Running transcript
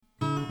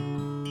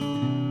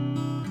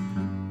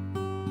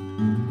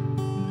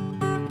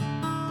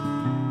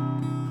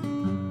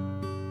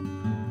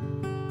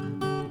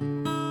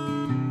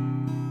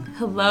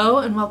Hello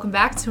and welcome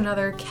back to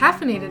another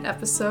caffeinated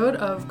episode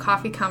of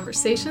Coffee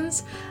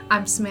Conversations.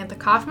 I'm Samantha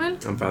Kaufman.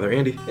 I'm Father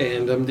Andy.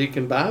 And I'm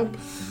Deacon Bob.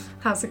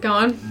 How's it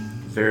going?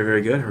 Very,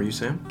 very good. How are you,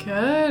 Sam?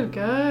 Good.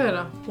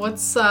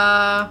 What's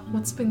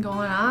been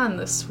going on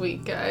this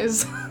week,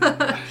 guys?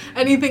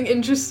 Anything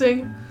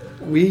interesting?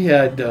 We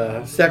had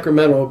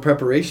Sacramento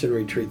preparation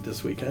retreat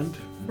this weekend.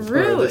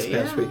 Really? This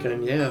past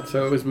weekend, yeah.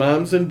 So it was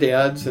moms and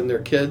dads and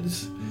their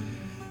kids.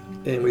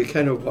 And we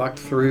kind of walked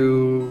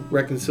through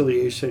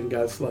reconciliation,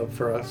 God's love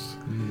for us.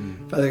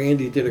 Mm. Father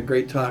Andy did a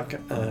great talk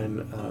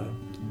on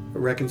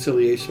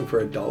reconciliation for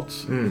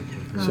adults.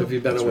 Mm. So if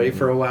you've been away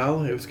for a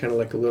while, it was kind of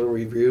like a little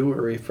review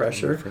or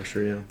refresher.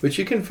 Yeah. Which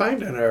you can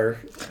find on our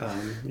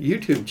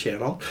YouTube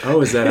channel.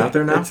 Oh, is that out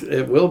there now?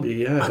 It will be,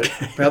 yeah.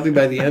 Okay. Probably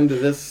by the end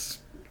of this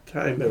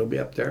time, it'll be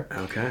up there.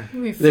 Okay.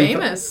 We'll be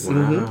famous. Wow.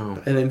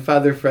 Mm-hmm. And then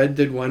Father Fred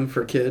did one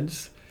for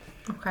kids,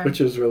 okay, which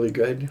was really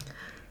good.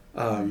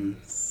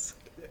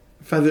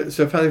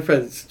 Father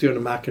Fred's doing a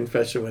mock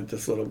confession with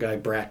this little guy,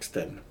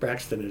 Braxton.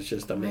 Braxton is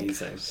just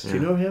amazing. Yeah. Do you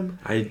know him?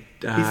 Maybe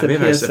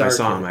if I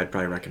saw him, I'd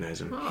probably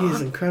recognize him. He's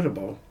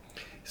incredible.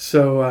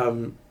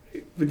 So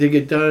they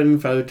get done.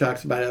 Father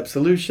talks about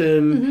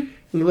absolution. Mm-hmm.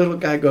 And the little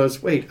guy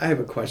goes, wait, I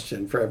have a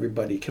question for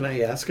everybody. Can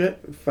I ask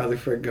it? Father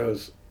Fred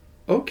goes,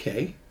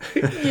 okay.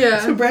 Yeah.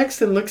 So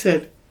Braxton looks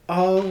at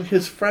all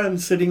his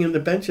friends sitting in the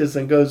benches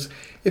and goes,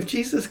 if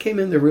Jesus came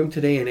in the room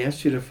today and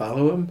asked you to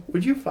follow him,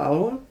 would you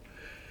follow him?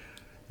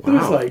 Wow. It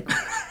was like,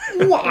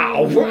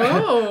 wow.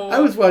 Whoa.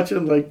 I was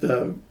watching like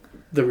the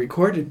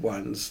recorded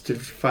ones to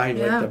find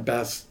like the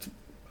best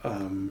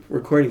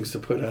recordings to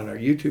put on our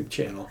YouTube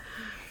channel.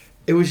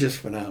 It was just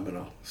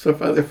phenomenal. So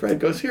Father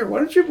Fred goes, here, why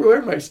don't you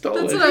wear my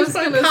stolen? That's what I was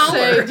going to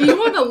say. Do you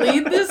want to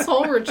lead this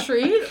whole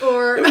retreat?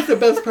 Or It was the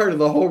best part of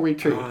the whole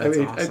retreat. Oh, that's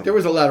awesome. There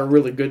was a lot of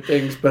really good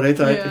things, but I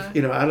thought,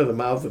 out of the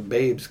mouth of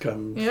babes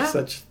come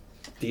such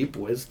deep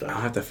wisdom.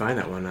 I'll have to find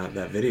that one,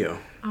 that video.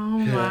 Oh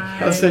my!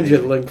 I'll send you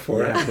a link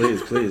for it.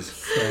 Please.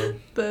 So,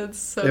 that's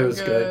so it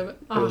was good.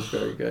 It was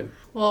very good.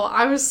 Well,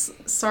 I was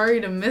sorry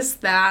to miss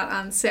that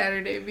on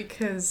Saturday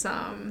because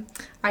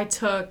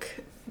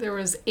there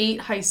was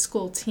 8 high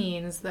school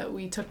teens that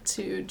we took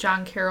to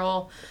John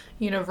Carroll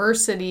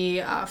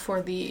University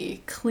for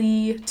the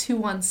CLE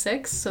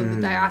 216, so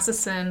the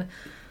Diocesan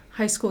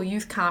High School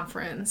Youth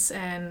Conference,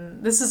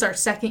 and this is our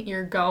second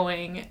year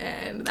going,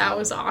 and that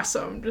was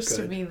awesome just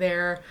to be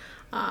there.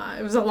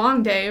 It was a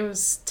long day. It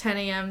was 10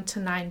 a.m. to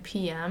 9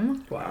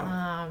 p.m.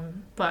 Wow.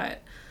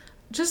 But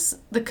just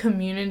the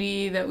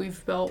community that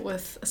we've built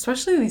with,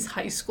 especially these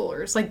high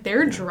schoolers, like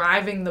they're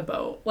driving the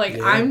boat. Like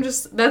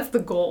that's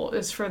the goal,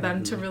 is for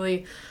them to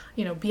really,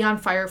 be on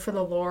fire for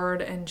the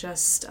Lord and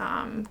just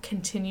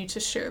continue to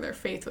share their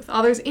faith with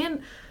others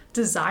and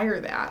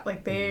desire that.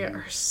 Like they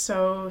are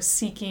so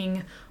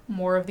seeking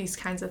more of these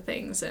kinds of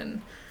things.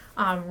 And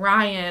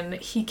Ryan,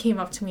 he came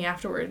up to me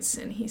afterwards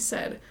and he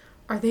said,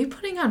 are they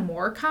putting on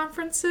more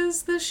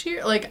conferences this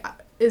year? Like,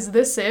 is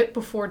this it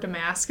before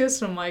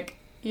Damascus? And I'm like,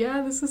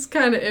 yeah, this is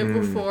kind of it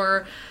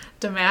before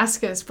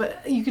Damascus.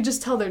 But you could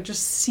just tell they're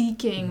just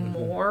seeking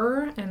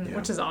more, and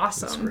which is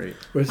awesome. That's great.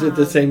 Was it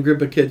the same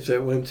group of kids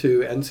that went to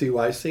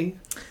NCYC?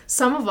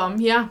 Some of them,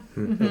 yeah.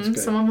 Mm-hmm. That's good.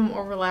 Some of them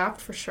overlapped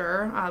for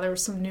sure. There were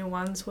some new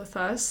ones with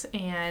us,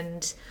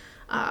 and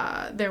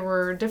there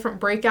were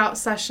different breakout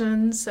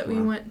sessions that we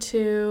went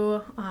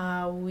to.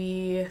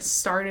 We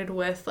started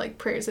with like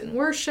prayers and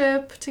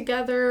worship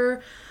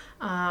together.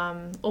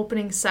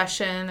 Opening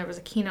session, there was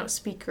a keynote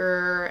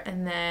speaker,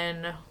 and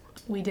then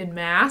we did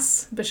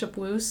Mass. Bishop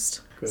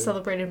Woost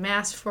celebrated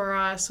Mass for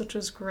us, which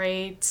was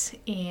great,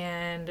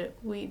 and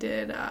we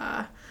did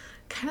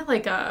kind of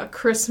like a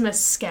Christmas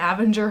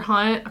scavenger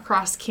hunt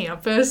across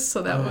campus,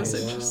 so that was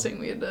interesting.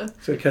 We had to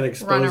So it kind of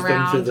exposed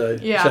them to the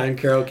John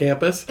Carroll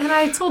campus. And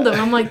I told them,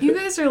 I'm like, you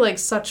guys are like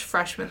such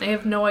freshmen. They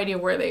have no idea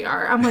where they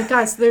are. I'm like,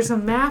 guys, there's a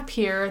map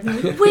here. And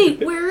they're like, wait,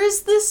 where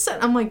is this?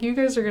 I'm like, you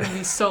guys are going to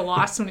be so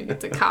lost when you get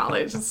to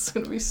college. It's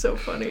going to be so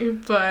funny.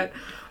 But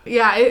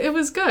yeah, it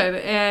was good.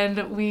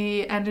 And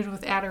we ended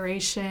with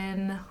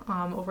adoration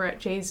over at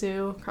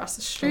Jesu across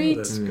the street.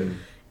 Oh, that's good.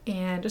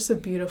 And just a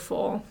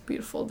beautiful,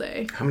 beautiful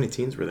day. How many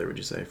teens were there, would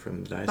you say,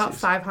 from the diocese? About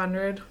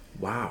 500.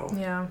 Wow.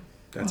 Yeah.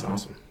 That's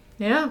awesome.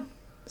 Yeah.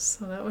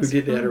 So that was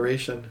Who did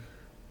adoration?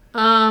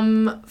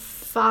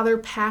 Father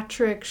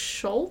Patrick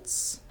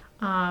Schultz.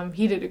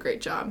 He did a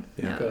great job.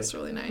 Yeah, that was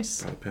really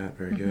nice. Father Pat,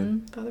 very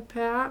good. Father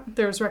Pat.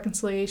 There was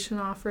reconciliation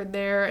offered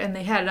there, and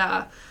they had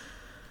a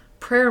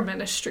prayer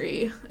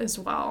ministry as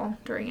well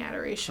during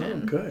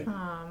adoration. Oh, good.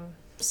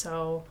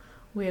 So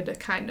we had to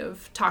kind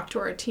of talk to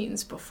our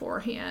teens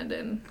beforehand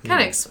and kind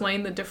of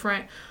explain the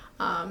different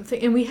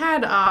things. And we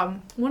had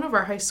one of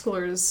our high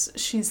schoolers,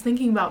 she's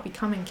thinking about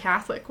becoming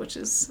Catholic, which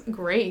is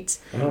great.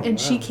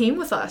 She came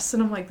with us,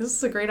 and I'm like, this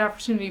is a great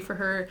opportunity for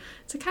her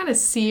to kind of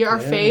see our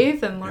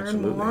faith and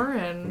learn more.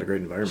 And what a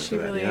great environment for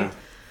that,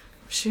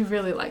 she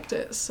really liked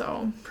it.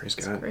 So praise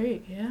it's God.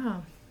 Great,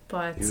 yeah.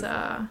 But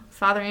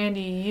Father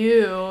Andy,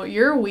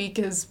 your week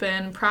has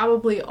been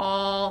probably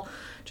all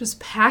just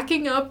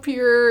packing up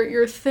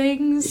your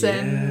things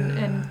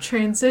and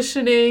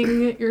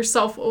transitioning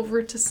yourself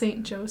over to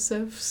St.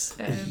 Joseph's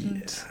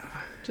and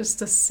just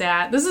this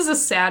is a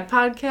sad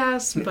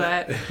podcast,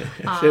 but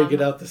should I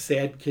get out the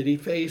sad kitty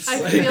face?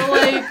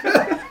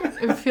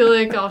 I feel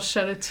like I'll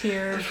shed a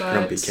tear, but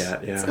Grumpy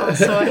cat, yeah. It's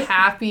also a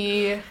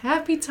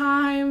happy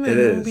time, and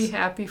we'll be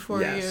happy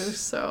for you.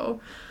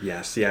 So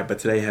yes, yeah. But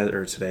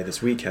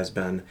this week has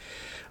been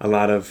a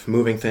lot of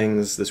moving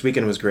things. This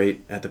weekend was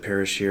great at the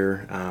parish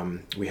here.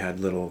 We had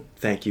little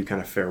thank you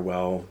kind of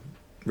farewell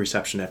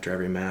reception after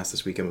every Mass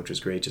this weekend, which was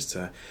great, just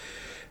to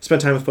spend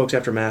time with folks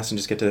after Mass and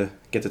just get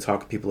to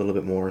talk with people a little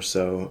bit more.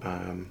 So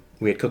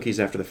we had cookies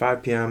after the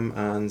 5 p.m.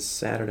 on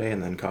Saturday,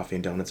 and then coffee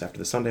and donuts after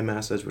the Sunday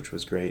Masses, which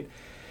was great.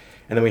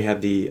 And then we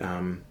had the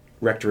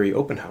rectory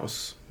open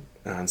house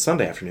on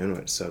Sunday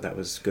afternoon, so that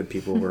was good.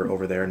 People were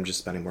over there and just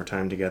spending more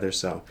time together.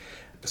 So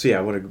yeah,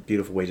 what a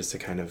beautiful way just to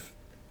kind of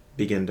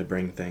begin to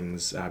bring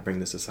this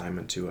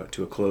assignment to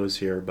a close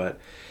here. But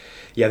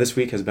yeah, this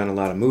week has been a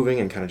lot of moving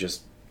and kind of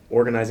just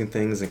organizing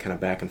things and kind of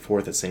back and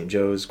forth at St.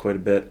 Joe's quite a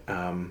bit.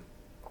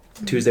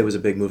 Tuesday was a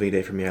big moving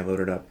day for me. I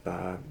loaded up,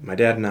 my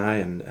dad and I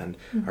and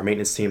our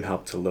maintenance team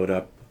helped to load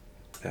up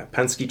a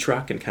Penske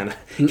truck and kind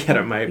of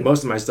get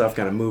most of my stuff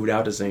kind of moved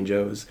out to St.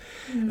 Joe's.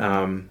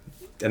 And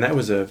that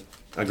was a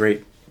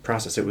great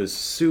process. It was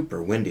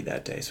super windy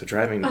that day. So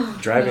driving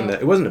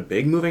it wasn't a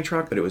big moving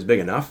truck, but it was big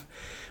enough.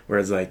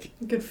 Whereas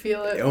you could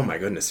feel it. Oh my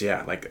goodness,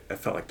 yeah. Like I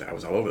felt like I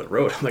was all over the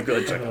road. I'm like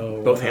really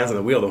both hands on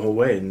the wheel the whole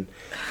way and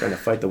trying to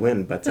fight the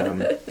wind. But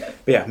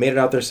yeah, made it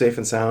out there safe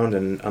and sound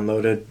and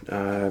unloaded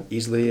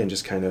easily and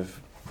just kind of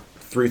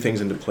threw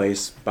things into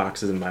place,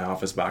 boxes in my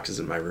office, boxes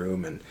in my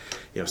room, and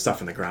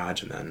stuff in the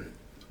garage, and then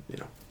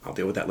I'll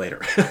deal with that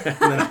later. and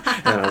then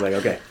I was like,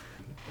 okay.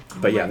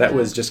 But yeah, that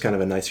was just kind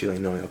of a nice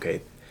feeling knowing,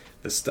 okay,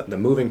 the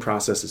moving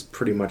process is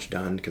pretty much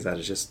done, because that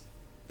is just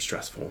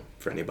stressful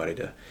for anybody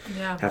to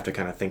have to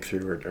kind of think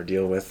through or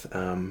deal with.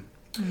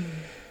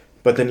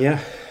 But then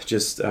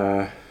just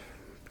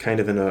kind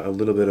of in a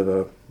little bit of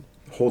a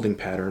holding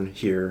pattern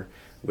here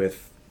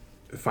with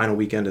the final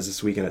weekend is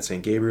this weekend at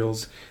St.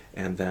 Gabriel's,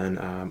 and then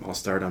I'll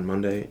start on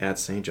Monday at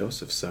St.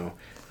 Joseph's. So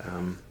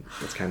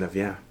it's kind of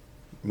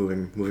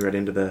moving right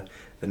into the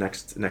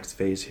next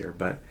phase here.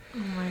 But oh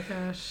my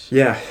gosh,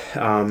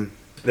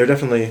 there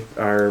definitely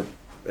are.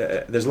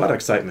 There's a lot of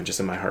excitement just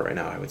in my heart right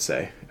now, I would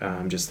say.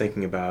 Just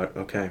thinking about,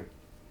 okay,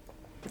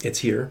 it's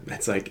here.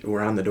 It's like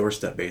we're on the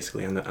doorstep,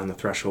 basically, on the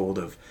threshold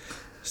of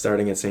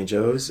starting at St.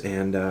 Joe's,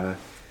 and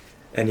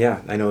I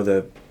know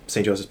the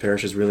St. Joseph's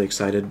Parish is really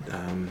excited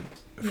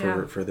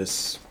for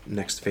this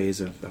next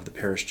phase of the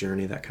parish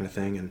journey, that kind of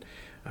thing, and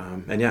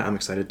I'm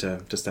excited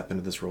to step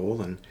into this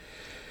role. And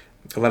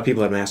a lot of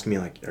people have been asking me,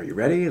 like, are you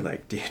ready?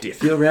 Like, do you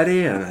feel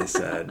ready? And I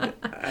said,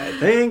 I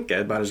think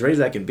about as ready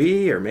as I can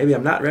be, or maybe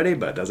I'm not ready,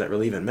 but does that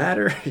really even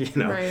matter?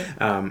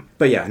 Right.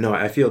 But yeah, no,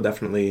 I feel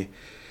definitely,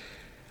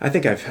 I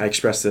think I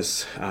expressed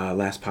this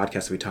last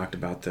podcast that we talked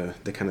about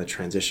the kind of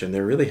transition.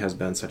 There really has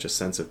been such a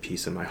sense of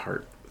peace in my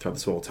heart throughout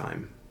this whole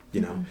time,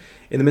 in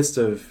the midst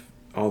of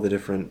all the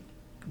different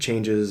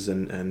changes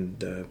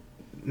and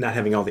not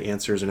having all the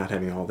answers or not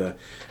having all the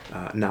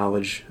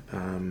knowledge.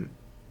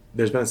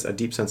 There's been a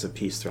deep sense of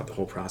peace throughout the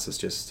whole process,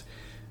 just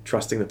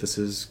trusting that this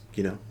is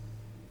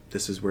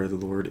where the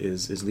Lord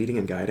is leading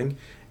and guiding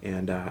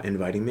and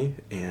inviting me.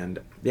 And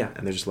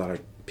there's just a lot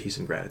of peace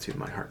and gratitude in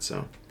my heart.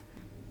 So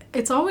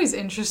it's always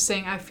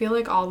interesting. I feel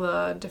like all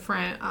the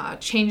different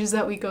changes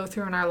that we go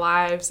through in our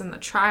lives and the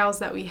trials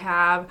that we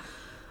have,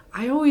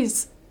 I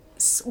always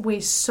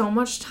waste so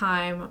much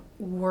time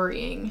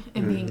worrying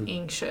and being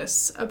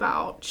anxious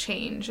about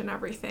change and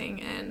everything.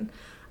 And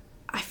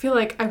I feel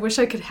like I wish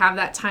I could have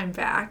that time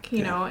back,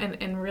 you know,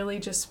 and really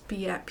just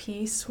be at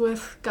peace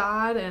with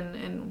God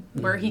and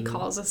where He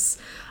calls us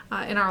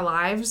in our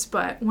lives.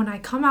 But when I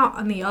come out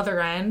on the other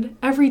end,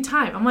 every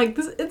time, I'm like,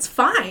 it's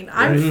fine.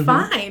 I'm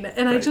fine.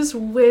 And I just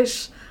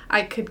wish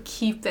I could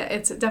keep that.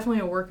 It's definitely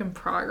a work in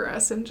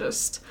progress, and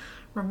just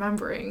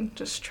remembering,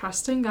 just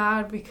trusting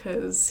God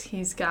because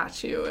He's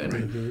got you.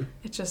 And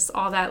it's just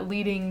all that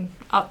leading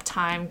up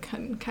time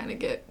can kind of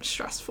get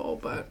stressful,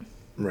 but...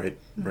 Right.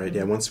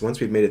 Yeah. Once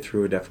we've made it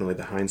through, definitely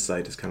the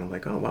hindsight is kind of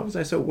like, oh, what was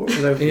I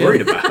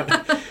worried about?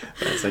 But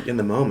it's like in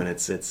the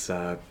moment, it's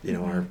our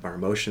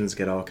emotions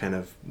get all kind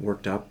of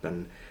worked up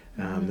and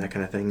that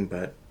kind of thing.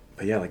 But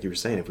yeah, like you were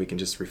saying, if we can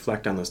just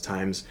reflect on those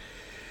times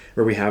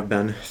where we have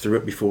been through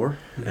it before,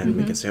 and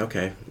we can say,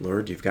 okay,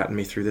 Lord, you've gotten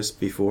me through this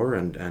before,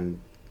 and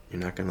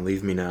you're not going to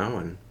leave me now,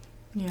 and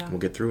we'll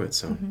get through it.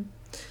 So.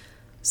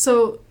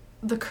 So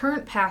the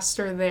current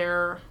pastor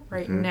there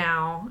right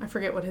now, I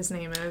forget what his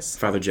name is.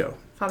 Father Joe.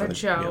 Father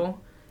Joe.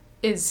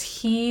 Is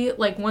he,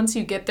 like, once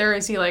you get there,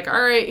 is he like,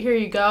 all right, here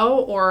you go?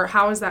 Or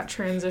how does that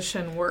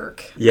transition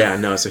work? Yeah,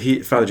 no, so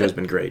Father Joe's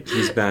been great.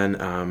 He's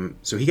been,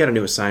 so he got a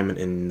new assignment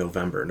in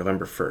November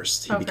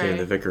 1st. He became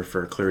the vicar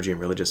for clergy and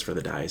religious for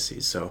the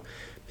diocese. So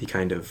he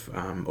kind of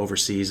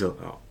oversees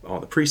all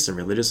the priests and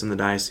religious in the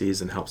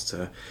diocese and helps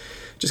to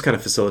just kind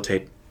of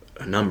facilitate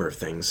a number of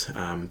things.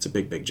 It's a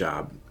big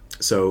job.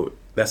 So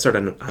that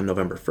started on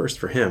November 1st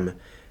for him.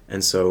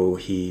 And so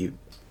he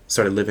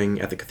started living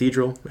at the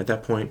cathedral at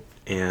that point,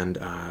 and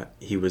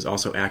he was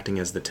also acting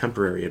as the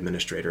temporary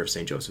administrator of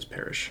St. Joseph's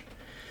Parish.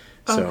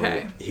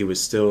 So he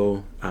was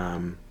still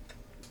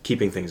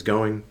keeping things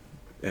going,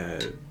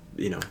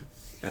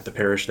 at the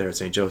parish there at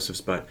St.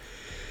 Joseph's, but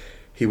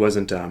he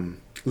wasn't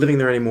living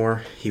there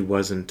anymore. He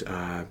wasn't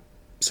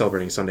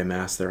celebrating Sunday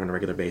Mass there on a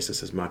regular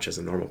basis as much as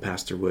a normal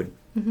pastor would.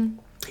 Mm-hmm.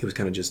 He was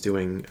kind of just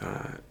doing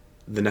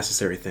the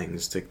necessary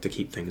things to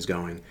keep things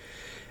going.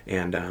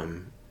 And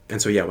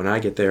so, when I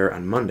get there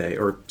on Monday,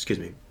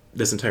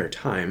 this entire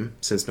time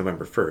since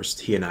November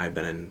 1st, he and I have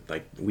been in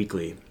like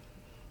weekly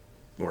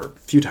or a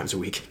few times a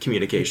week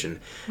communication,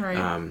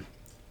 right.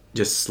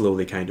 Just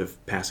slowly kind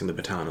of passing the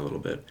baton a little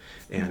bit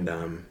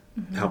and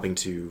helping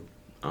to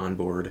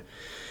onboard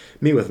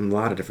me with a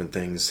lot of different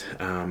things.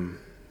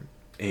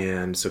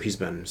 And so he's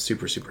been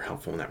super, super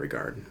helpful in that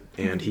regard.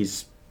 And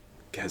has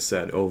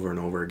said over and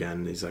over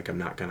again, he's like, I'm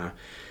not going to,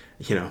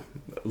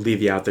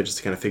 leave you out there just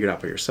to kind of figure it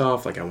out by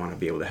yourself. Like, I want to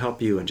be able to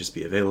help you and just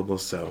be available.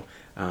 So,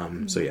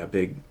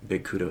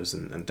 big kudos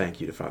and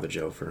thank you to Father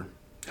Joe for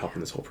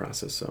helping this whole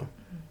process. So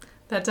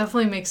that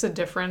definitely makes a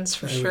difference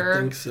for sure.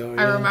 I think so,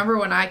 yeah. I remember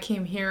when I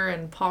came here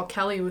and Paul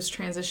Kelly was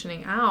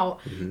transitioning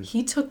out,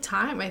 he took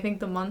time, I think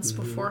the months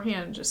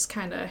beforehand, just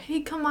kind of,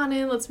 hey, come on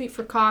in, let's meet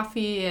for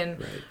coffee,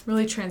 and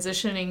really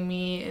transitioning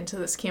me into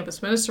this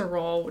campus minister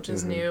role, which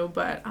is new,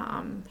 but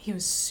he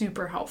was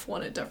super helpful,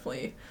 and it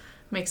definitely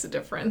makes a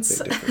difference.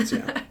 Big difference,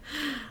 yeah.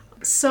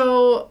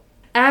 So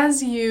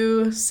as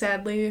you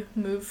sadly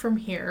move from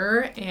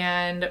here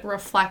and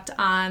reflect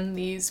on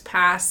these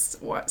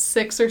past,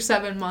 6 or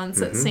 7 months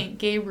at St.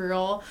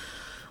 Gabriel,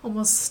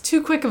 almost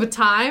too quick of a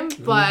time,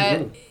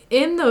 but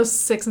in those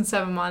 6 and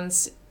 7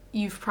 months,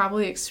 you've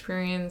probably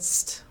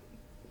experienced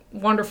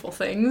wonderful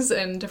things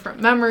and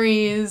different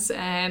memories,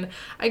 and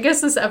I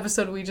guess this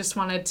episode we just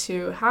wanted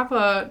to have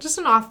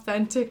an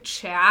authentic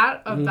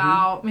chat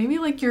about maybe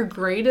like your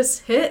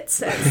greatest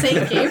hits at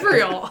St.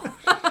 Gabriel.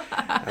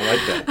 I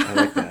like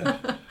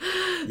that.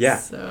 Yeah,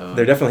 so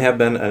there definitely have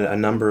been a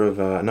number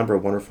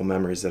of wonderful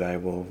memories that I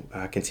will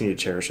continue to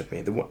cherish with me.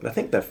 I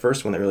think the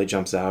first one that really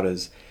jumps out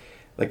is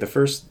like the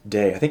first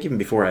day. I think even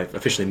before I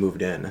officially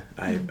moved in,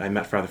 I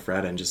met Father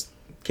Fred and just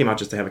came out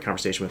just to have a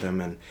conversation with him,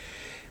 and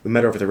we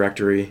met over at the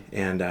rectory.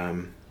 And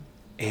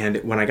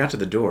when I got to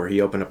the door,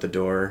 he opened up the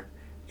door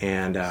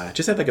and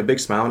just had like a big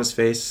smile on his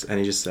face, and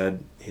he just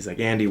said, he's like,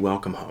 Andy,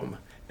 welcome home.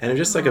 And it was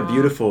just like a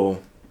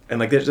beautiful, and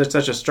like that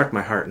just struck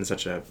my heart in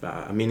such a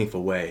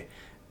meaningful way.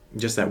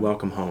 Just that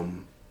welcome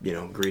home,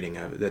 greeting,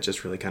 that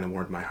just really kind of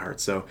warmed my heart.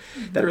 So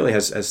that really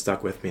has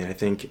stuck with me. And I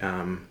think,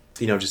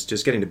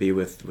 just getting to be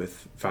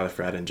with Father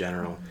Fred in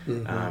general,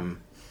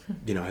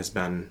 has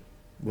been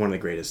one of the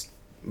greatest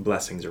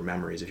blessings or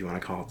memories, if you want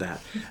to call it that,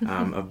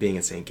 of being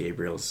at St.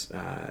 Gabriel's.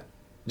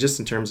 Just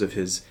in terms of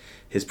his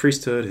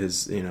priesthood,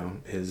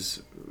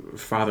 his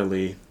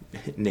fatherly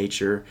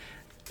nature.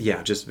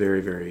 Yeah, just very,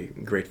 very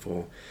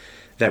grateful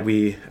that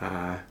we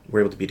were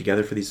able to be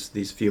together for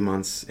these few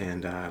months,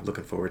 and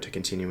looking forward to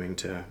continuing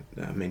to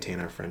maintain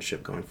our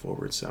friendship going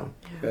forward. So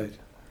it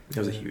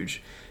was a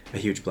huge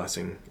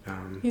blessing.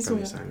 He's from a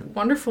the assignment.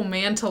 Wonderful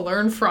man to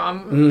learn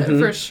from,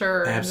 for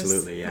sure.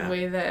 Absolutely, The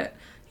way that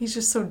he's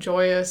just so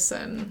joyous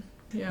and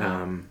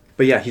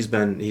but yeah, he's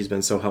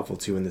been so helpful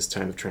too in this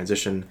time of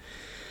transition,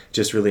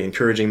 just really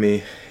encouraging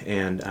me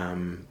and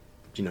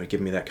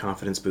giving me that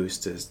confidence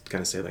boost to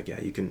kind of say like,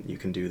 yeah, you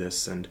can do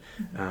this, and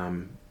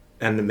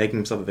making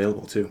himself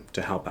available too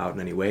to help out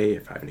in any way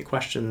if I have any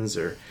questions,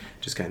 or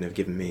just kind of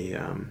giving me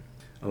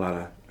a lot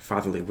of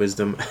fatherly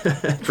wisdom,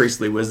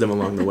 priestly wisdom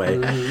along the way.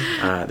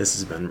 This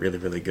has been really,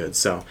 really good.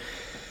 So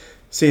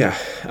yeah.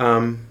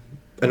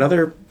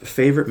 Another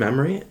favorite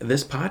memory,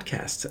 this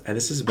podcast.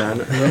 This has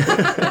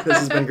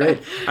been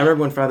great. I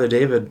remember when Father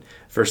David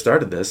first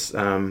started this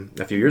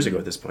a few years ago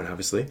at this point,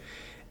 obviously,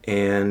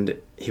 and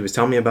he was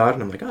telling me about it,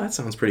 and I'm like, oh, that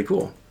sounds pretty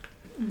cool.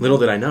 Little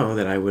did I know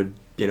that I would,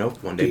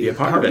 one day be a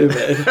part of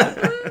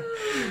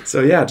it.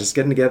 So yeah, just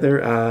getting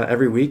together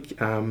every week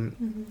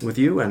with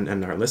you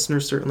and our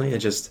listeners, certainly, and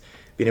just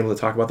being able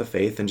to talk about the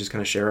faith and just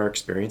kind of share our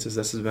experiences.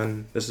 This has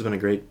been a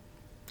great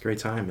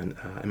time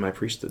in my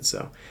priesthood.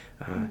 So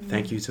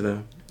thank you to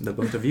the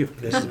both of you.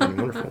 This has been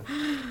wonderful.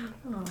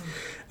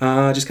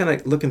 Just kind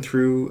of looking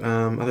through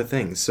other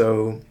things.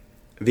 So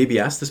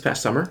VBS this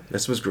past summer,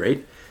 this was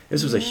great.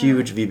 This was a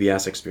huge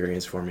VBS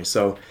experience for me.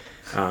 So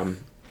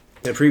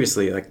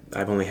previously, like,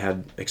 I've only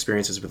had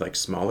experiences with like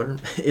smaller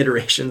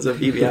iterations of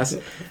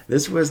VBS.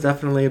 This was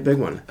definitely a big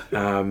one.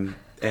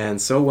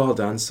 And so well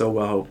done, so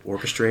well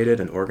orchestrated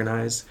and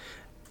organized.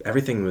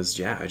 Everything was,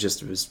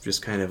 it was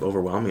just kind of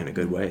overwhelming in a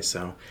good way.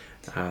 So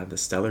the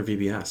stellar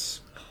VBS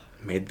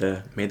made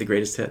the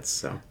greatest hits.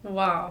 So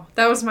wow,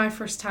 that was my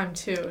first time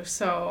too.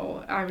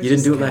 So I was. You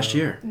didn't do it last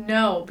year?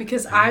 No,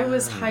 because I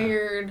was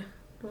hired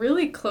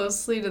really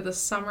closely to the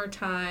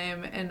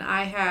summertime, and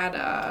I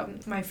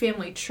had my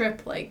family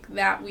trip like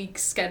that week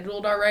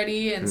scheduled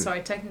already, and so I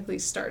technically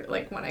started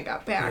like when I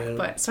got back,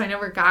 but so I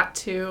never got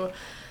to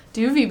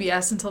do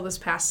VBS until this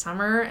past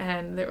summer,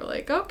 and they were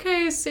like,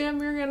 okay,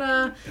 Sam, you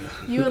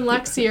and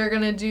Lexi are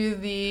gonna do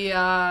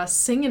the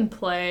sing and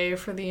play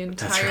for the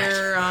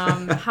entire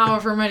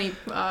however many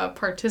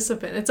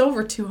participants. It's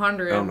over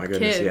 200 oh my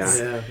goodness, kids.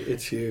 Yeah,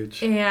 it's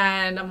huge.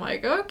 And I'm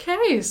like,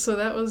 okay, so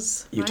that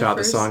was you taught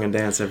the song and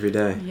dance every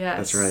day.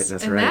 Yes.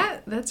 That's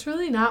right. That's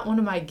really not one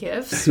of my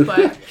gifts,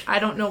 but I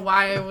don't know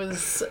why I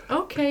was,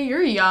 okay,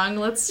 you're young,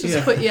 let's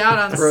just put you out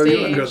on Throw stage.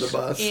 you under the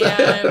bus.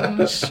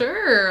 And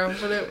sure,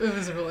 but it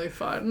was really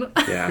fun.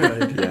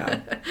 Yeah.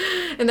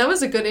 And that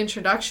was a good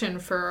introduction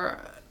for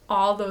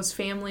all those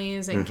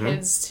families and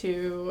kids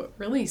to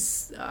really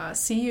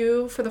see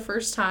you for the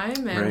first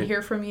time and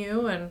hear from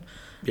you. And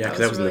yeah, because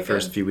that was really in the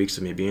first few weeks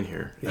of me being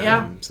here.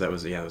 So that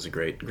was it was a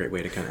great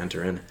way to kind of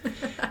enter in.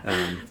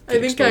 I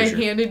think exposure. I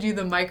handed you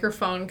the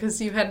microphone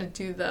because you had to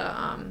do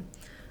the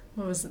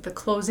what was it, the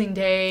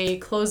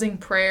closing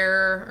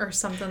prayer or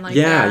something like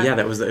that. Yeah,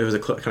 it was a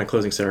kind of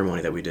closing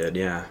ceremony that we did,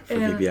 for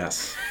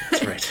VBS.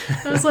 That's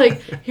right. I was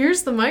like,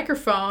 here's the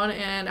microphone,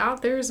 and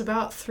out there's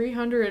about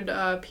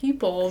 300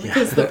 people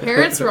because the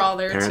parents were all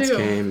there parents too.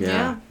 Came,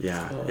 yeah.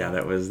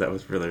 That was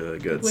really, really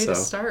good. Good way to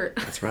start.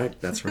 That's right.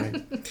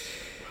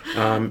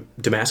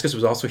 Damascus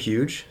was also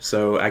huge,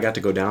 so I got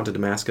to go down to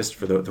Damascus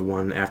for the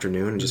one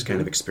afternoon and just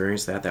kind of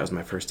experience that. That was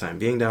my first time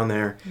being down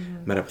there.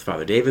 Met up with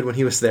Father David when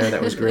he was there.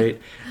 That was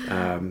great.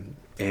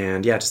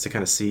 And just to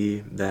kind of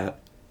see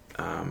that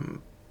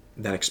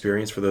that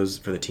experience for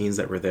the teens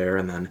that were there,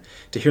 and then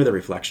to hear the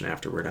reflection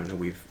afterward. I know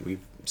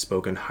we've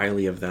spoken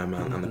highly of them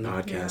on the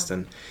podcast,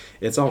 and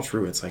it's all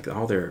true. It's like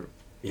all their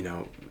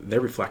their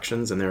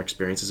reflections and their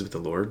experiences with the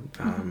Lord,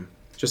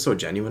 just so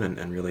genuine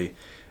and really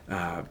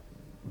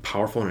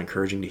powerful and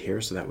encouraging to hear.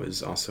 So that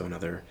was also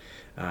another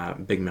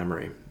big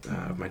memory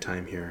of my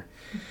time here.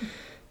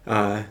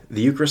 The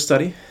Eucharist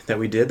study that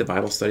we did, the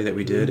Bible study that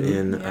we did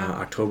in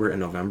October and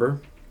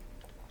November,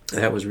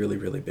 that was really,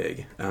 really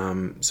big.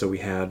 So we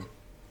had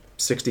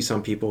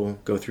 60-some people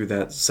go through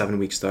that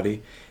 7-week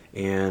study,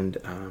 and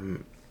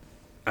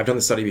I've done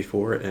the study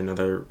before in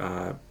other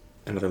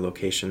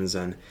locations,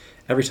 and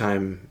every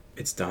time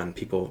it's done,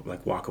 people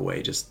like walk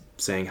away just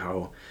saying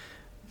how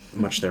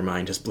much their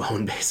mind is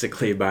blown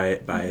basically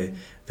by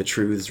the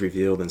truths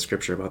revealed in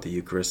Scripture about the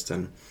Eucharist,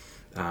 and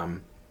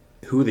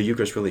who the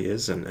Eucharist really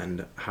is,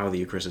 and how the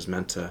Eucharist is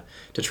meant to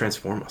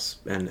transform us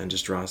and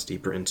just draw us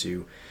deeper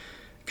into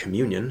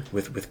communion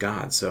with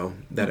God. So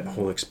that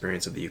whole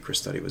experience of the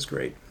Eucharist study was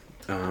great.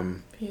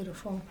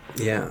 Beautiful.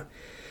 Yeah.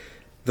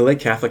 The Lake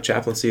Catholic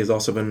chaplaincy has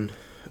also been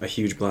a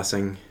huge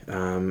blessing.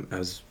 I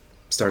was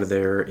started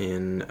there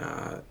in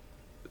I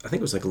think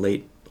it was like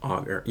late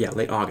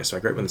August,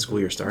 like right when the school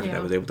year started. I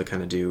was able to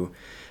kind of do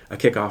a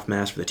kickoff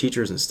mass for the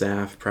teachers and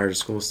staff prior to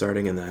school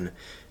starting, and then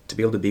to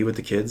be able to be with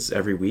the kids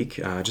every week,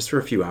 just for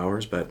a few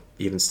hours, but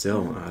even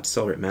still, to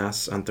celebrate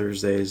mass on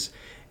Thursdays,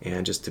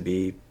 and just to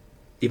be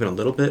even a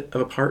little bit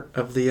of a part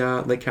of the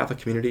Lake Catholic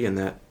community in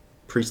that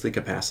priestly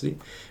capacity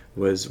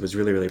was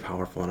really, really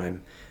powerful, and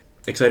I'm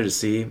excited to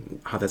see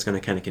how that's going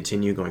to kind of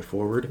continue going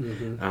forward,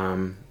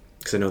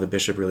 because I know the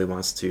bishop really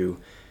wants to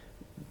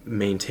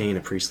maintain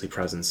a priestly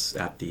presence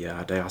at the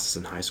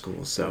diocesan high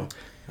schools, so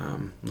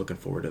looking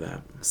forward to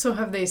that. So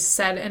have they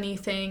said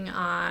anything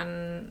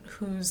on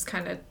who's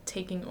kind of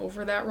taking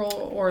over that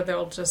role, or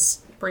they'll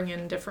just bring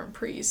in different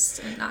priests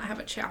and not have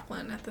a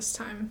chaplain at this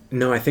time?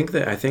 No, I think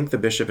the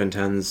bishop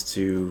intends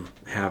to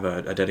have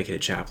a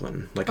dedicated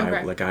chaplain, like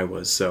I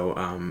was. So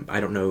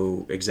I don't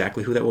know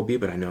exactly who that will be,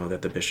 but I know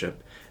that the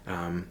bishop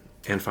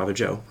and Father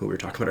Joe, who we were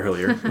talking about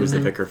earlier, who's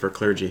the vicar for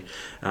clergy,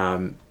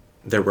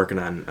 they're working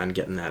on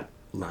getting that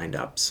lined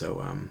up.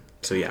 So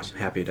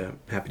happy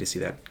to see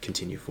that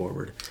continue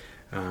forward.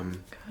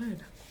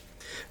 Good.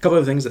 A couple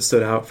of things that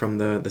stood out from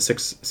the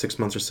 6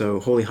 months or so.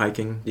 Holy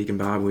hiking, Deacon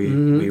Bob.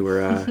 We were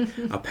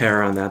a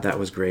pair on that. That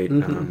was great.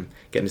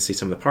 Getting to see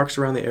some of the parks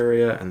around the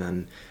area, and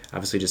then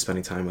obviously just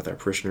spending time with our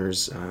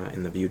parishioners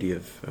in the beauty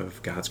of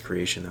God's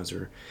creation. Those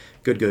are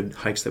good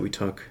hikes that we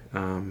took.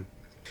 And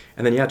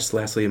then just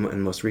lastly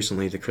and most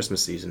recently, the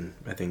Christmas season.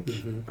 I think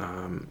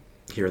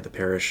here at the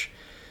parish,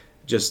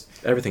 just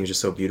everything's just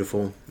so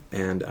beautiful,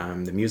 and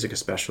the music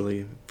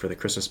especially for the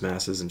Christmas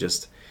masses, and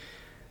just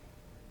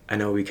I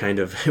know we kind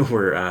of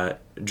were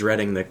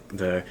dreading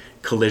the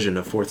collision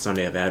of Fourth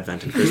Sunday of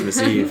Advent and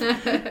Christmas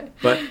Eve,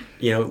 but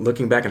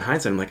looking back in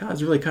hindsight, I'm like,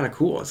 it's really kind of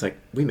cool. It's like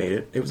we made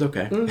it. It was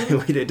okay.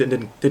 It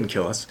didn't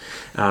kill us,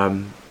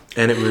 and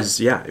it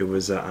was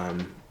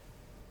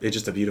it's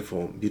just a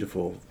beautiful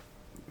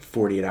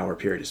 48-hour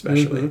period,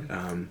 especially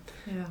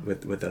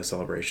with the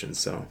celebrations.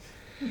 So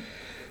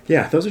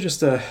those are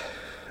just a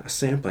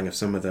sampling of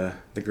some of the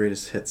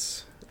greatest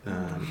hits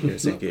here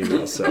at St.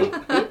 Gabriel. So,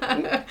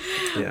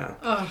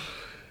 Oh,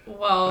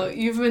 well,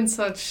 you've been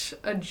such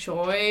a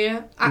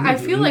joy. I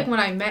feel like when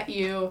I met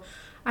you,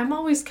 I'm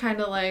always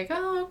kind of like,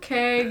 oh,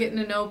 okay, getting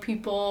to know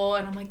people.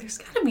 And I'm like, there's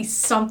got to be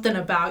something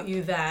about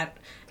you that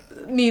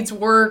needs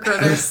work, or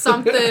there's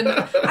something,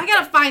 I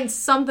got to find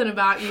something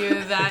about you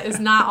that is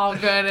not all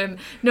good. And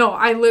no,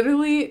 I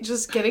literally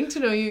just getting to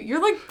know you,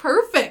 you're like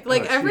perfect.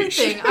 Like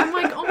everything. I'm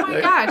like, oh my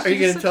gosh. Are you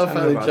going to tell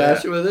Father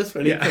Joshua this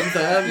when he comes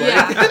on?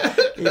 Yeah.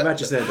 You might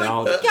just say that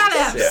all. You gotta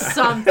have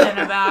something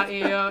about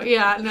you.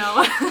 Yeah,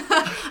 no.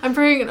 I'm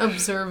very an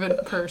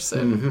observant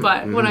person.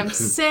 But what I'm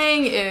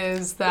saying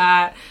is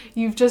that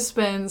you've just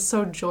been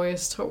so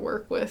joyous to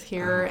work with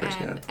here.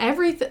 And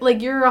everything,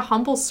 like, you're a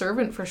humble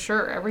servant for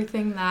sure.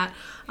 Everything that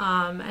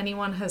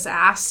anyone has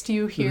asked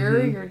you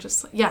here, you're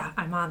just like, yeah,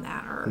 I'm on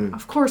that. Or,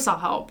 of course I'll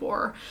help.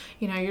 Or,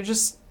 you're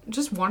just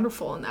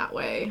wonderful in that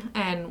way.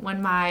 And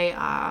when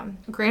my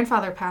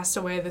grandfather passed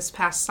away this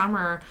past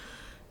summer,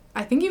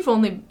 I think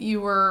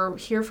you were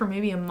here for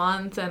maybe a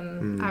month,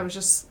 and I was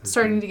just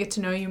starting to get to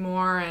know you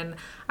more, and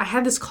I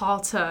had this call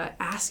to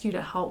ask you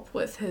to help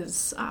with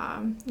his,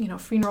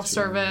 funeral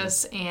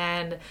service,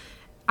 and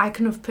I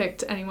couldn't have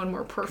picked anyone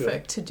more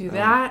perfect to do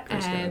that,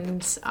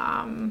 and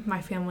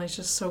my family's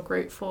just so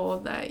grateful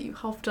that you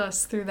helped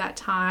us through that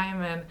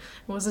time, and it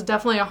was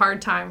definitely a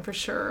hard time for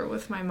sure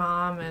with my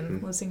mom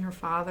and losing her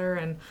father,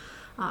 and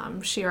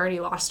she already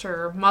lost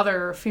her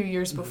mother a few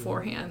years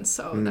beforehand,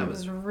 so that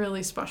was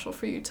really special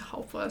for you to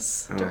help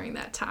us during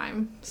that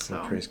time.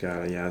 So praise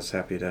God. Yeah, I was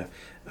happy to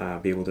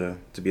be able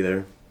to be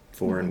there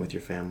for and with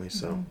your family.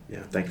 So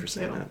yeah, thank you for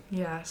saying that.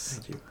 Yes.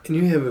 Thank you. And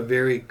you have a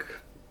very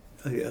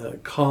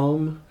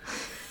calm,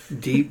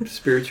 deep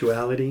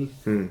spirituality,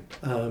 and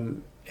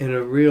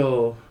a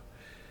real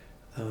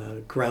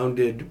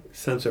grounded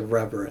sense of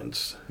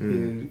reverence.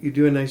 You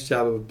do a nice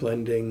job of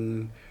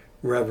blending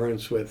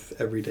reverence with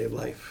everyday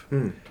life.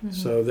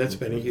 So that's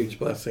been a huge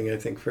blessing, I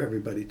think, for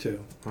everybody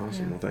too.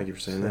 Awesome. Well, thank you for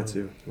saying that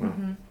too. Wow.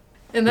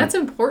 And that's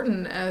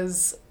important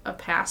as a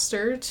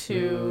pastor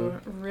to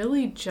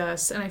really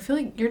just, and I feel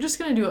like you're just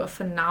going to do a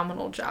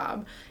phenomenal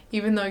job,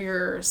 even though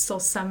you're still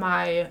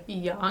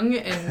semi-young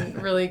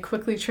and really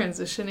quickly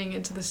transitioning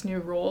into this new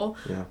role.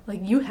 Yeah.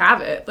 Like, you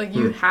have it. Like,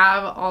 you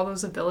have all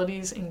those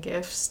abilities and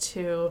gifts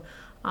to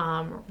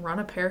run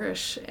a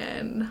parish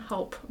and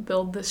help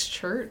build this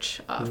church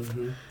up.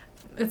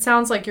 It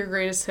sounds like your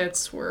greatest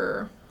hits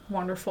were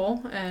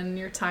wonderful and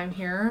your time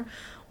here.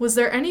 Was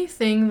there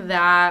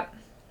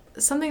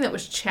something that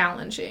was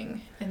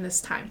challenging in this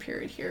time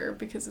period here?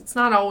 Because it's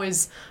not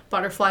always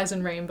butterflies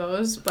and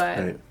rainbows,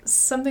 but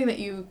something that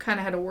you kind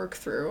of had to work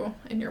through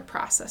in your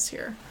process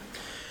here.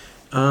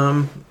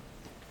 Well,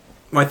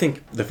 I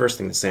think the first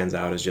thing that stands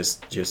out is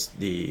just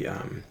the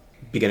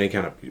beginning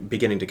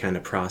to kind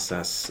of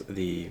process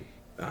the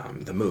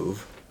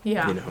move.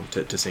 Yeah.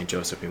 To St.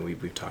 Joseph, and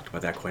we've talked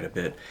about that quite a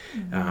bit.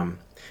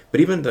 But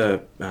even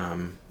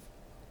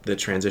the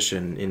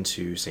transition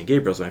into St.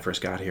 Gabriel's when I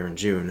first got here in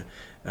June,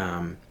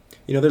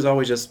 there's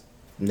always just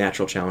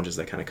natural challenges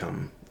that kind of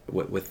come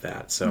with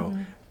that. So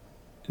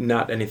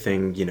not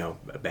anything,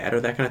 bad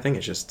or that kind of thing.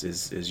 It's just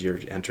is you're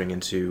entering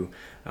into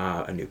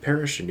a new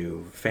parish, a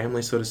new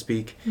family, so to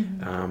speak,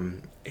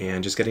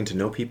 and just getting to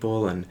know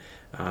people and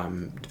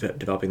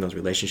developing those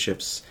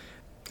relationships.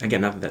 Again,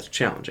 not that that's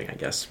challenging, I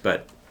guess,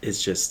 but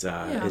it's just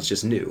it's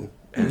just new,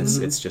 and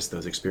it's just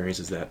those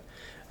experiences that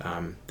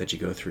you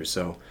go through.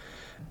 So,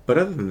 but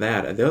other than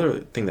that, the other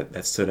thing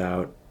that stood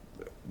out,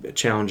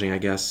 challenging, I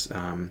guess,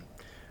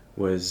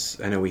 was,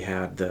 I know we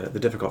had the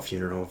difficult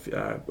funeral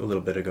a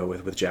little bit ago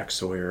with Jack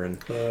Sawyer, and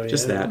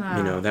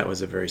that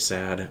was a very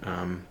sad,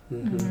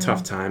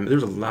 tough time.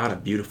 There's a lot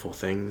of beautiful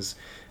things,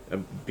 a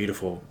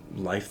beautiful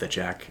life that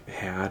Jack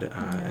had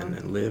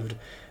and lived.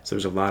 So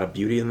there's a lot of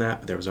beauty in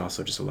that, but there was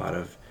also just a lot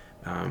of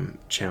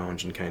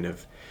challenge and kind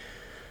of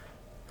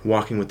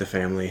walking with the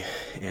family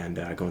and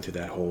going through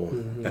that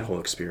whole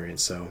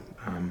experience. So,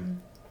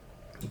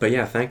 but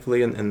yeah,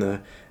 thankfully in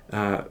the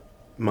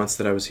months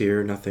that I was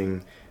here,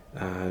 nothing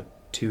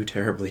too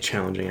terribly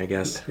challenging, I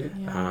guess.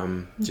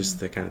 Just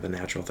the kind of the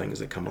natural things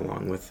that come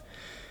along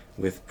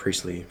with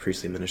priestly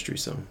ministry.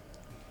 So.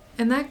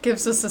 And that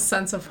gives us a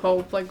sense of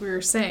hope. Like we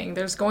were saying,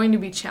 there's going to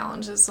be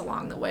challenges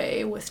along the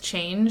way with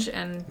change,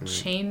 and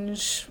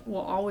change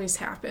will always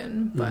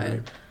happen.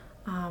 But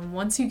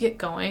once you get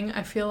going,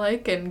 I feel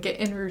like, and get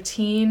in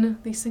routine,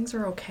 these things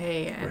are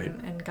okay,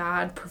 and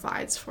God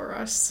provides for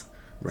us.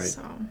 Right.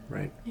 So,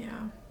 right.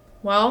 Yeah.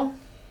 Well,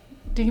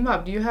 Deacon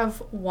Bob, do you have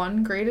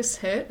one greatest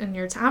hit in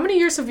your time? How many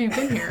years have you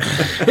been here?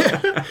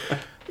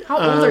 How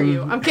old are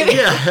you? I'm kidding.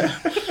 Yeah.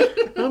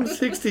 I'm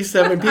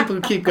 67. People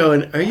keep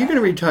going, are you going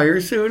to retire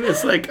soon?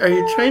 It's like, are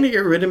you trying to get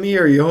rid of me,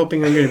 or are you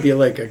hoping I'm going to be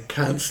like a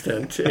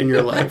constant in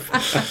your life?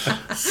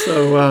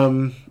 So,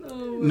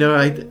 no,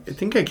 I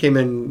think I came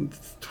in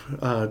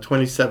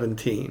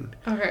 2017.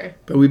 Okay.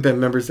 But we've been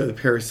members of the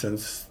parish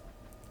since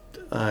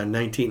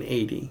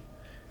 1980.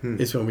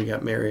 Is when we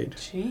got married.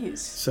 Jeez.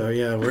 So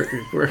yeah,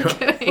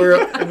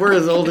 we're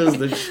as old as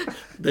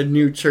the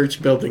new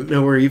church building.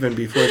 No, we're even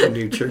before the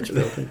new church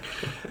building.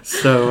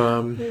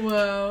 So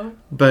wow.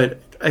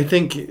 But I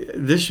think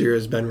this year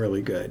has been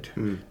really good.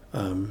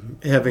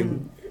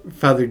 Having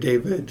Father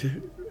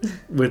David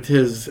with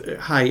his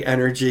high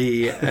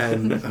energy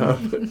and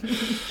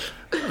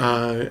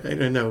I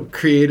don't know,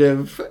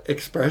 creative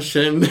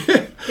expression.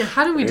 Yeah,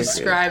 how do we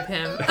describe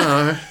him?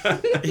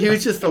 He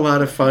was just a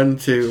lot of fun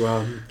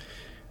to.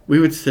 We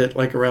would sit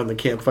like around the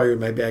campfire in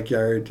my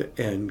backyard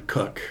and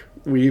cook.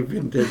 We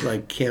even did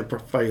like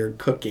campfire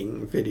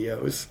cooking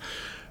videos.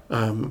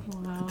 Wow.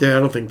 I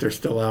don't think they're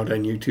still out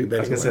on YouTube anyway. I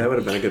was going to say, that would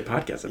have been a good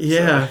podcast episode.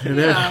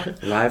 Yeah.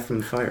 Live from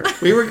the fire.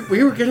 We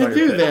were going to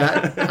do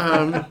that,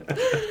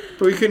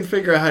 but we couldn't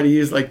figure out how to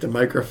use like the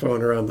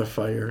microphone around the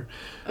fire.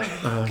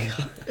 And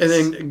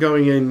then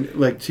going in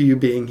like to you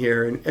being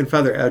here and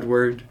Father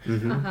Edward,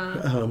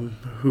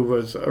 who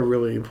was a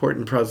really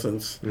important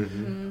presence.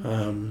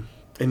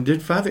 And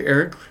did Father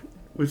Eric,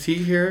 was he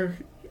here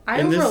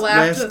in this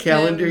last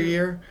calendar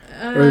year?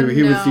 Or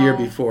he was the year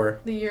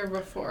before? The year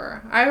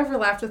before. I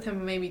overlapped with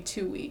him maybe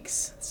 2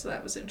 weeks, so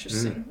that was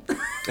interesting.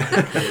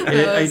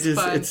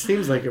 It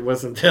seems like it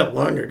wasn't that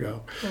long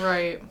ago.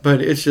 Right. But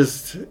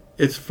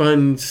it's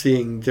fun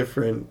seeing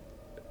different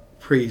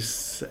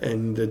priests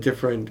and the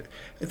different,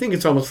 I think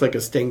it's almost like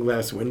a stained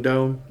glass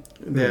window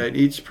that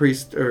each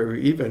priest, or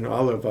even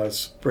all of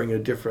us, bring a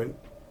different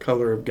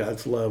color of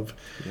God's love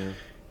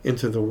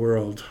into the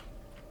world.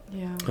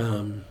 Yeah.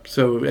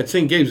 So at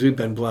St. Gabe's, we've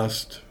been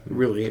blessed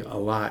really a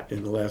lot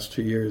in the last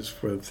 2 years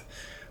with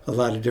a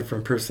lot of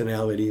different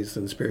personalities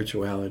and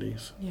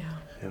spiritualities. Yeah.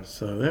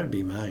 So that would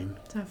be mine.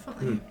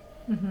 Definitely.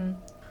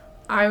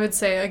 I would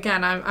say,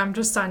 again, I'm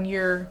just on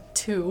year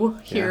 2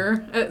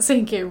 here at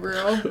St.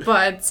 Gabriel,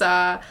 but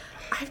I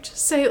would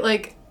just say,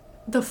 like,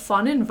 the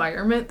fun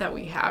environment that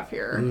we have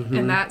here,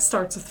 and that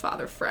starts with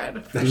Father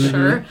Fred, for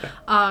sure.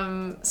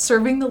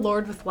 Serving the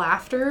Lord with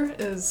laughter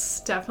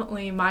is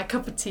definitely my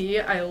cup of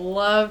tea. I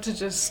love to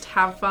just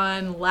have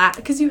fun, laugh,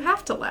 because you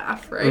have to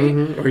laugh,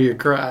 right? Or you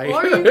cry.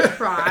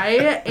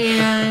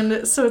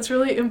 And so it's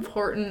really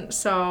important.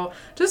 So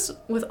just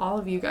with all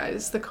of you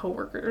guys, the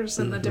coworkers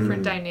and the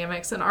different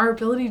dynamics and our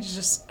ability to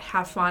just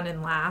have fun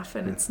and laugh,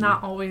 and it's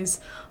not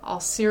always all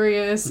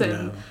serious,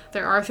 and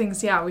there are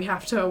things, we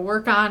have to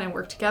work on and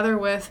work together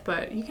with,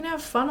 but you can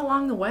have fun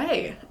along the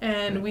way.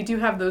 And we do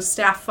have those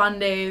staff fun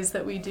days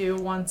that we do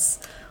once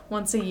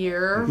a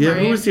year. Yeah,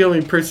 right? Who was the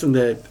only person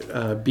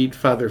that beat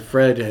Father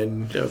Fred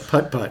in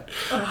putt-putt?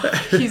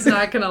 He's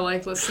not going to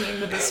like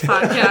listening to this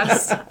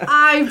podcast.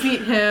 I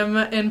beat him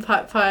in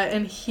putt-putt,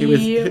 and he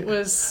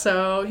was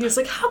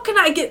like, how can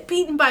I get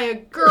beaten by a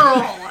girl?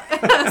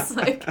 And I was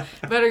like,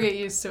 better get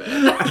used to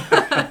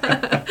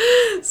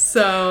it.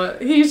 So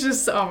he's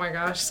just, oh my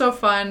gosh, so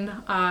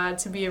fun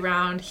to be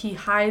around. He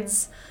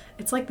hides,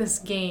 it's like this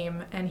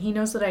game, and he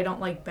knows that I don't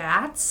like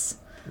bats.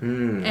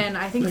 And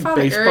I think like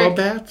Father baseball Eric...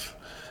 bats?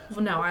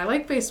 Well, no, I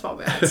like baseball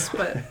bats,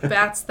 but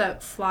bats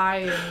that fly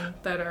and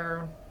that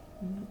are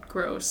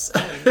gross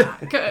and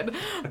not good.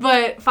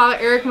 But Father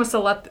Eric must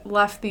have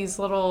left these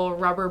little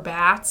rubber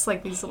bats,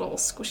 like these little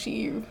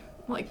squishy,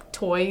 like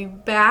toy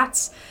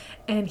bats,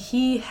 and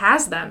he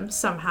has them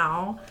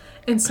somehow.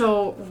 And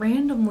so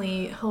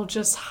randomly he'll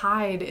just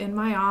hide in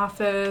my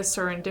office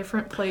or in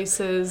different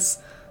places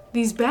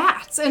these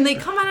bats, and they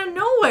come out of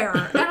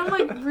nowhere. And I'm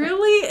like,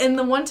 really? And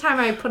the one time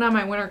I put on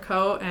my winter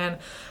coat and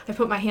I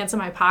put my hands in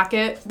my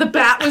pocket, the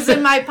bat was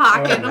in my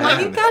pocket. And I'm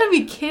like, you gotta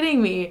be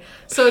kidding me.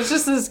 So it's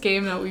just this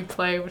game that we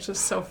play, which is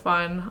so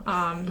fun.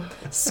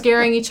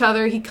 Scaring each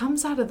other. He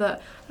comes out of I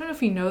don't know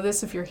if you know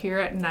this, if you're here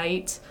at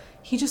night,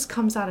 he just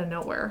comes out of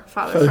nowhere,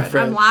 Father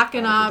Fred. I'm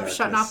locking up,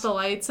 shutting off the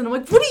lights, and I'm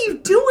like, what are you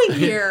doing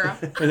here?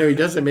 I know, he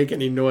doesn't make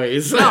any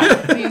noise. No,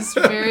 he's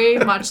very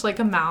much like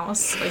a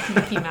mouse, like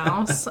Mickey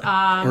Mouse.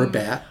 Or a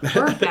bat.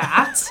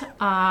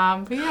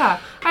 But yeah,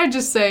 I'd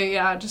just say,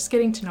 just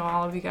getting to know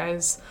all of you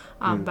guys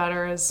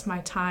better as my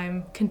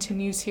time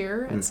continues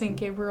here at St.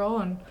 Gabriel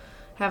and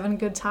having a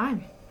good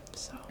time.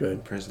 So.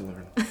 Good. Praise the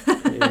Lord.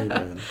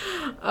 Amen.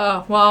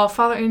 Well,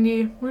 Father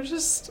Andy,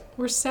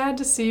 we're sad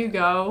to see you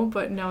go,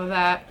 but know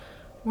that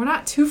we're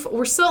not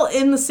we're still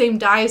in the same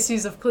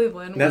diocese of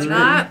Cleveland.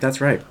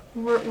 That's right.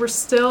 We're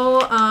still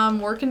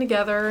working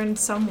together in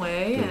some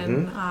way,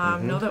 and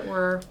know that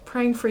we're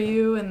praying for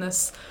you in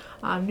this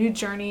new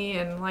journey.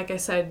 And like I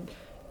said,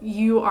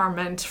 you are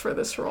meant for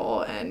this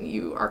role, and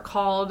you are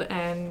called,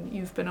 and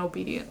you've been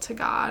obedient to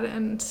God,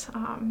 and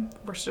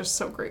we're just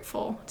so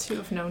grateful to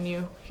have known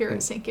you here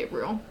at St.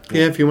 Gabriel.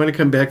 Yeah, if you want to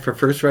come back for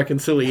first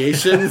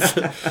reconciliations,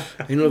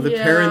 I know the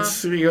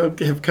parents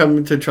have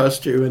come to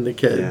trust you and the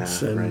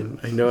kids, and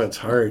I know it's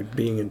hard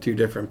being in 2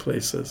 different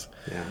places.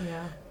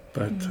 Yeah.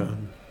 But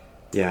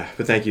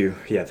but thank you.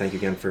 Yeah, thank you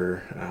again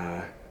for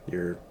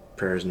your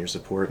prayers and your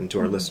support, and to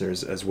our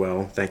listeners as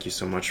well. Thank you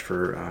so much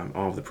for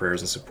all of the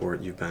prayers and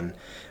support you've been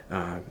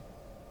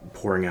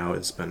pouring out.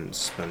 It's been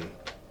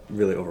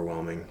really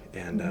overwhelming,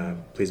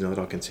 and please know that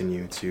I'll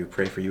continue to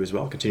pray for you as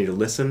well. Continue to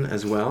listen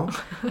as well.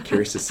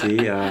 Curious to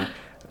see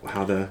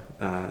how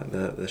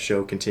the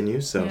show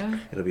continues. So Yeah.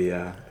 it'll be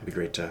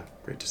great to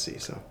see.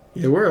 So.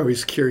 Yeah, we're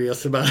always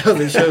curious about how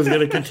the show's going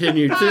to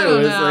continue too. It's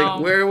know.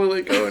 like, where will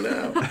it go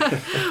now?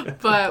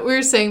 But we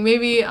were saying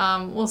maybe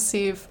we'll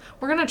see if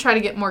we're going to try to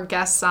get more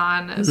guests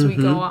on as we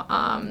go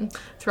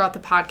throughout the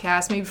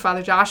podcast. Maybe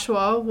Father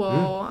Joshua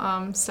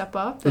will step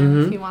up,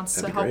 and if he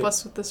wants to help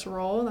us with this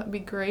role, that'd be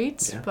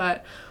great. Yeah.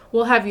 But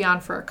we'll have you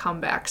on for a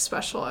comeback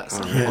special at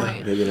some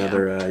point. Maybe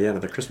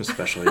another Christmas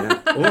special.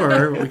 Yeah.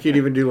 Or we could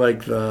even do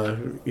like all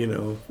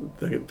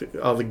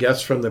the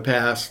guests from the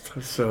past.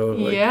 So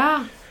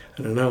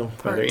I don't know,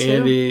 Father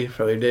Andy,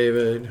 Father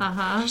David.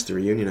 Just the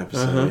reunion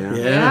episode.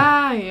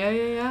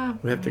 Yeah.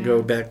 We have to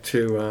go back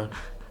to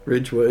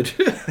Ridgewood.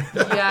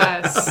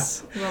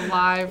 Yes, the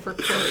live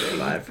recording.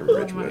 Live from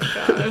Ridgewood.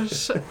 Oh my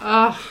gosh.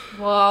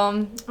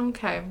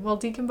 Okay. Well,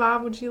 Deacon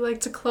Bob, would you like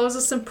to close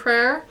us in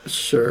prayer?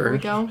 Sure. Here we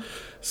go.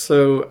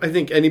 So I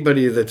think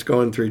anybody that's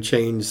going through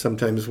change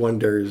sometimes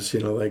wonders,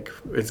 like,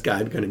 is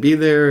God going to be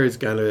there? Is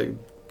God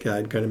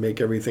going to make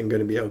everything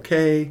going to be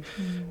okay?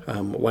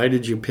 Why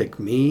did you pick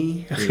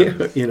me?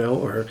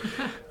 Or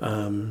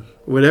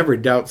whatever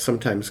doubts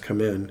sometimes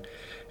come in.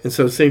 And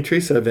so St.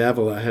 Teresa of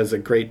Avila has a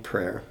great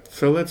prayer.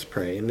 So let's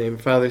pray. In the name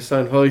of Father,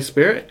 Son, Holy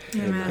Spirit.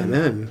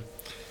 Amen.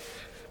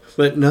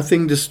 Let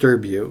nothing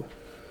disturb you.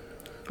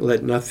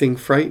 Let nothing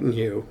frighten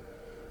you.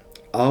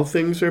 All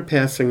things are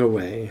passing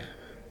away.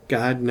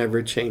 God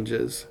never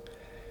changes.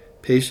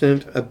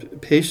 Patience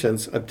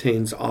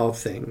obtains all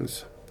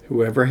things.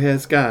 Whoever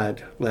has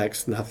God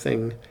lacks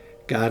nothing.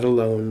 God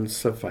alone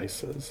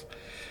suffices.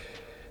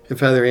 And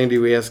Father Andy,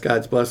 we ask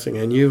God's blessing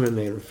on you in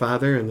the name of the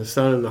Father, and the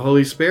Son, and the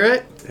Holy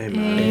Spirit.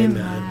 Amen.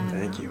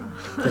 Thank you.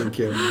 Thank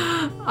you.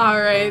 All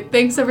right.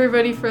 Thanks,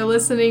 everybody, for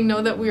listening.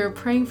 Know that we are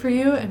praying for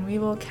you, and we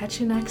will catch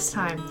you next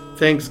time.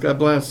 Thanks. God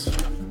bless.